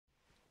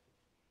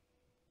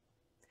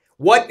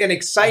What an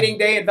exciting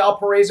day in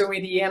Valparaiso,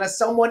 Indiana.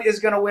 Someone is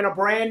going to win a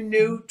brand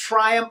new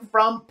Triumph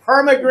from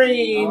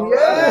PermaGreen.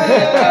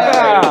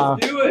 Yeah.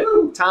 Let's do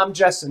it. Tom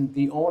Jessen,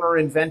 the owner,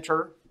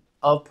 inventor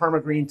of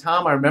PermaGreen.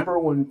 Tom, I remember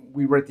when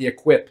we were at the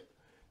Equip,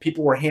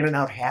 people were handing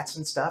out hats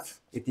and stuff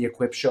at the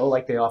Equip show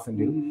like they often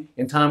do.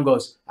 And Tom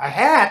goes, a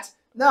hat?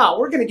 No,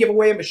 we're going to give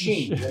away a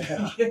machine.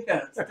 Let's take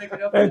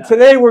it up and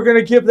today we're going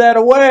to give that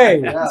away.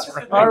 That's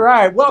right. All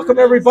right, welcome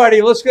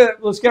everybody. Let's get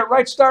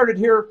right started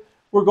here.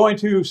 We're going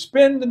to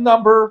spin the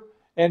number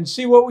and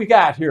see what we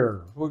got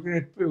here.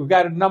 We've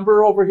got a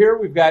number over here.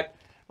 We've got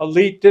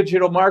Elite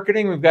Digital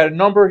Marketing. We've got a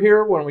number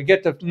here. When we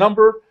get the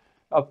number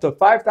up to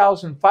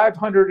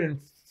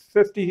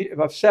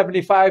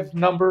 5,575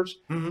 numbers,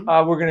 we're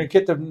going to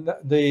get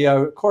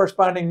the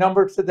corresponding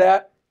number to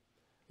that.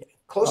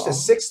 Close to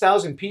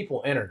 6,000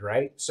 people entered,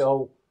 right?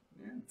 So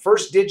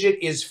first digit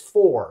is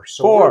 4.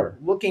 So 4.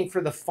 we're looking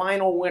for the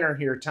final winner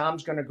here.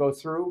 Tom's going to go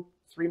through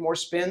 3 more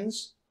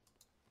spins.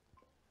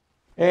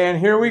 And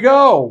here we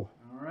go.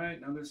 All right,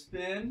 another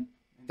spin.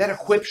 That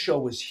Equip show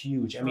was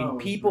huge. I mean,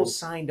 people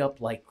signed up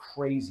like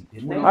crazy,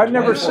 didn't they? I've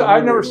never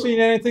seen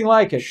anything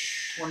like it.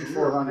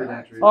 2,400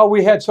 entries. Oh,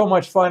 we had so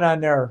much fun on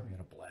there. We had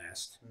a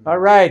blast. All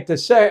right, the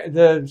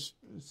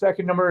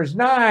second number is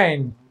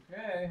 9.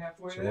 Okay,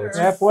 halfway So there. it's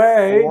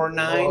Halfway. 4,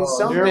 9,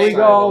 something. Here we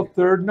go.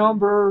 Third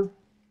number.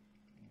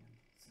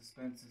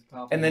 Suspense is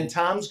top. And then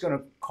Tom's going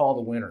to call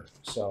the winner.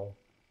 So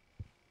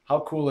how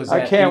cool is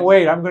that? I can't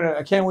wait.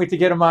 I can't wait to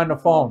get him on the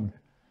phone.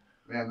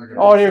 Man,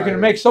 You're going to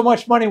make so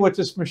much money with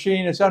this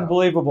machine. It's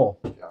unbelievable.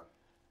 Yeah.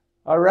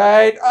 All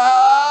right.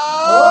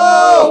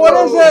 Oh, what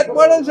is it?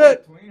 What is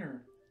it? Tweener.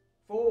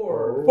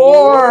 4.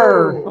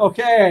 4.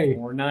 Okay.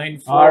 4, 9,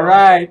 4. All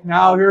right.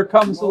 Now here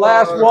comes the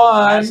last one.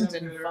 Last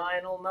and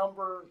final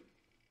number.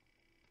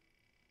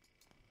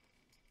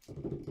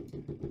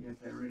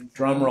 Get that ready.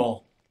 Drum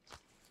roll.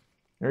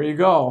 There you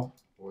go.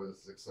 Boy,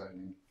 this is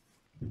exciting.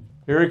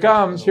 Here it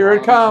comes. Here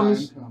it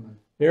comes.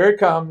 Here it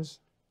comes.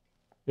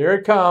 Here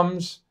it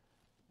comes.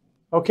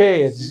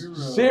 Okay, it's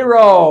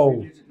 0.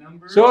 Three-digit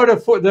number. So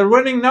the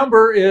winning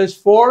number is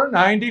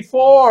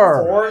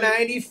 494.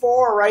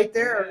 494 right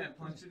there. Yeah,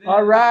 punch it in.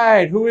 All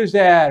right, who is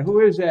that?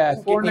 Who is that?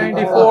 Oh,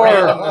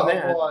 494.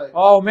 man.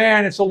 Oh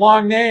man, it's a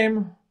long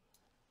name.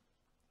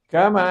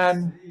 Come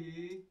on, Let's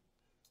see.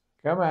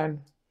 come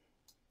on.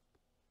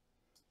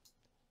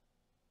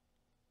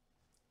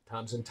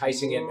 Tom's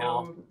enticing it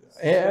now.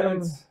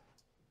 Adams.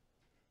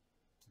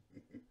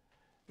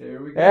 There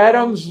we go.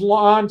 Adams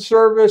Lawn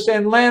Service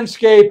and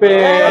Landscaping.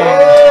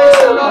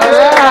 Oh, All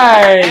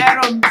right.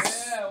 Adams.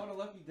 Yeah, what a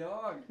lucky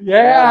dog.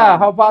 Yeah,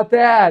 how about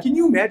that? Can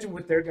you imagine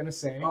what they're going to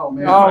say? Oh,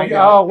 man.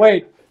 Oh,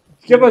 wait.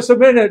 Give us a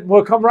minute.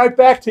 We'll come right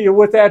back to you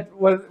with that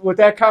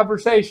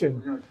conversation.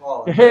 We're going to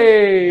call it.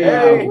 Hey.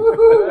 Hey.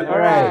 All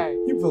right.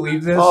 You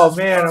believe this? Oh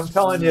man, I'm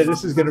telling you,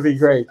 this is going to be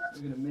great.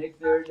 We're gonna make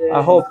their day.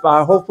 I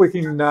hope we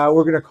can.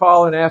 We're going to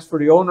call and ask for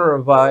the owner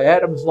of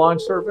Adams Lawn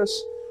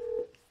Service,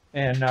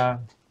 and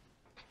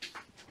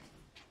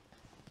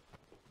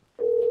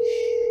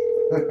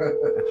Oh,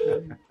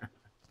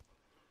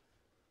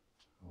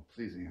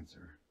 please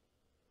answer.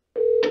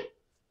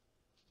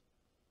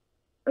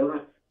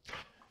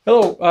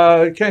 hello.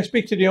 Can I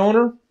speak to the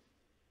owner?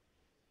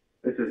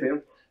 This is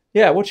him,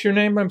 Yeah. What's your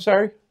name? I'm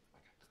sorry.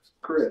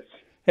 Chris.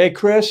 Hey,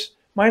 Chris.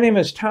 My name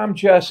is Tom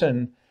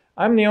Jessen.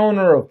 I'm the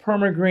owner of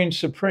PermaGreen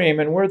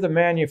Supreme, and we're the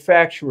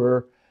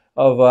manufacturer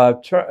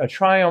of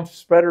Triumph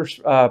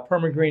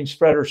PermaGreen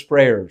spreader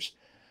sprayers.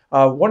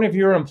 One of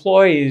your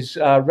employees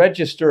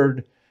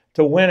registered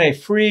to win a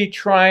free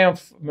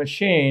Triumph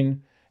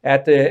machine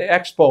at the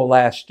expo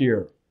last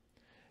year.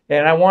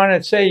 And I want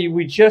to say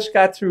we just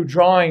got through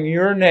drawing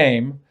your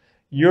name.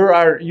 You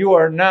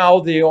are now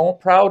the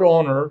proud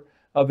owner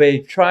of a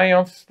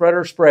Triumph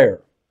spreader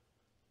sprayer.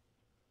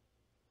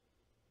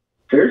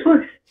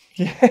 Seriously?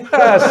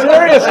 Yeah,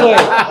 seriously.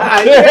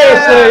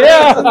 Seriously,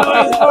 yeah.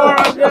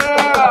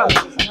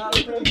 It's not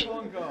a fake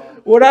phone call.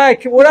 Would I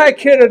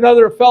kid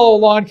another fellow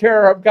lawn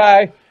care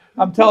guy?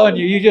 I'm telling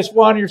you, you just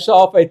won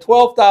yourself a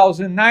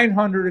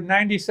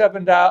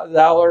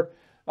 $12,997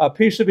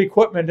 piece of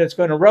equipment that's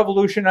going to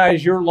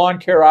revolutionize your lawn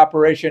care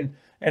operation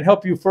and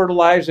help you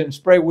fertilize and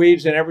spray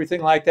weeds and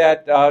everything like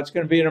that. It's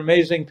going to be an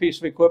amazing piece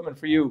of equipment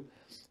for you.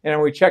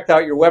 And we checked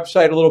out your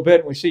website a little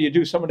bit, and we see you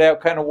do some of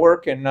that kind of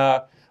work, and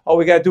all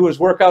we got to do is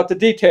work out the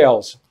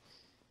details.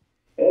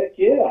 Heck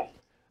yeah.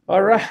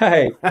 All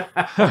right.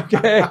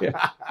 Okay.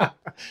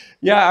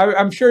 Yeah,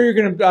 I'm sure you're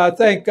going to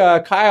thank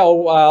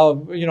Kyle,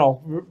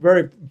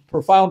 very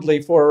profoundly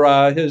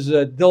for his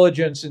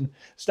diligence in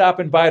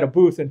stopping by the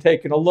booth and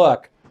taking a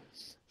look.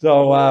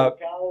 So,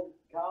 Kyle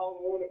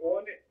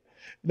won it.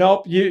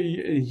 nope,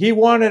 he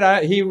won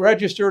it. He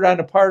registered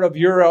on a part of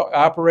your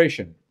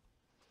operation.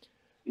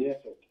 Yes,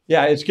 sir.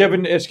 Yeah, it's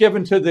given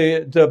to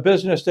the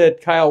business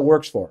that Kyle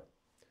works for.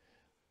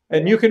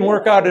 And you can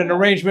work out an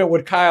arrangement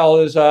with Kyle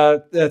as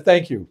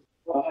thank you.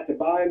 Well, I have to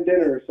buy him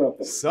dinner or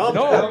something.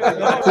 No.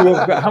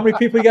 How many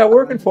people you got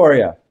working for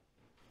you?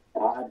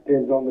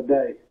 Depends on the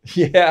day.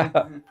 Yeah.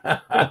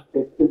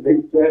 It's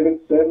It'd be 7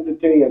 to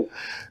 10.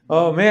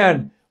 Oh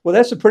man, well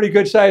that's a pretty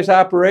good sized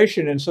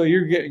operation, and so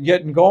you're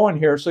getting going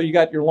here. So you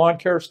got your lawn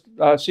care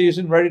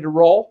season ready to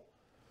roll?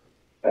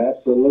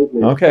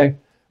 Absolutely. Okay,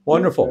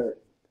 wonderful. Yes,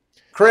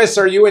 Chris,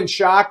 are you in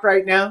shock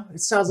right now?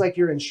 It sounds like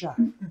you're in shock.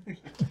 sir.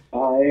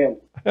 I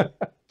am.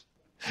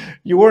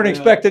 You weren't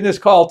expecting this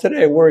call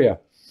today, were you?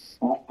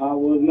 I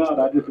was not.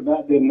 I just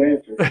about didn't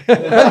answer.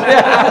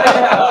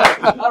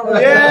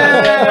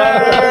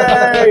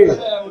 Yay!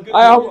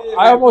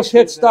 I almost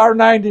hit star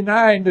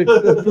 99 to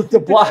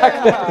block.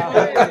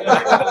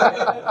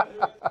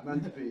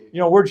 Meant to be.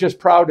 You know, we're just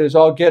proud as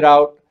all get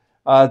out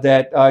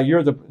that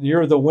you're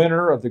the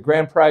winner of the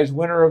grand prize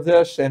winner of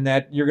this, and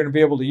that you're going to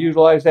be able to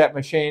utilize that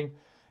machine,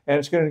 and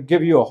it's going to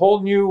give you a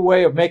whole new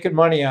way of making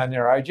money on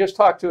there. I just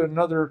talked to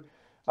another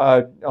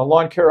a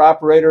lawn care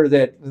operator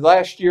that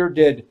last year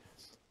did.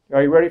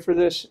 Are you ready for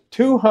this?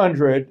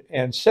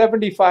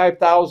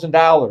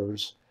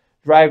 $275,000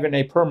 driving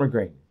a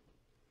PermaGreen.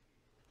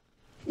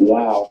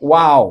 Wow.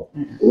 Wow.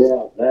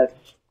 Yeah, that's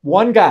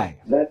One guy.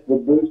 the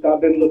boost I've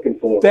been looking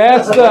for.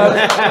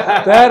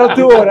 That'll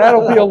do it.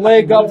 That'll be a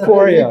leg up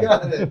for you.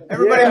 Got it.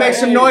 Everybody make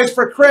some noise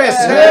for Chris.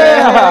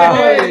 Yeah.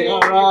 Hey, All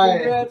right.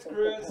 Congrats,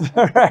 Chris.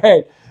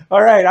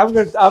 All right. I'm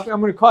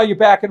gonna call you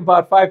back in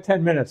about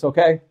 5-10 minutes.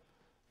 Okay.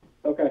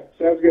 Okay,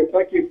 sounds good.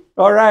 Thank you.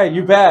 All right.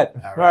 You bet.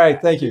 All right.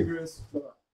 Thank you. Chris.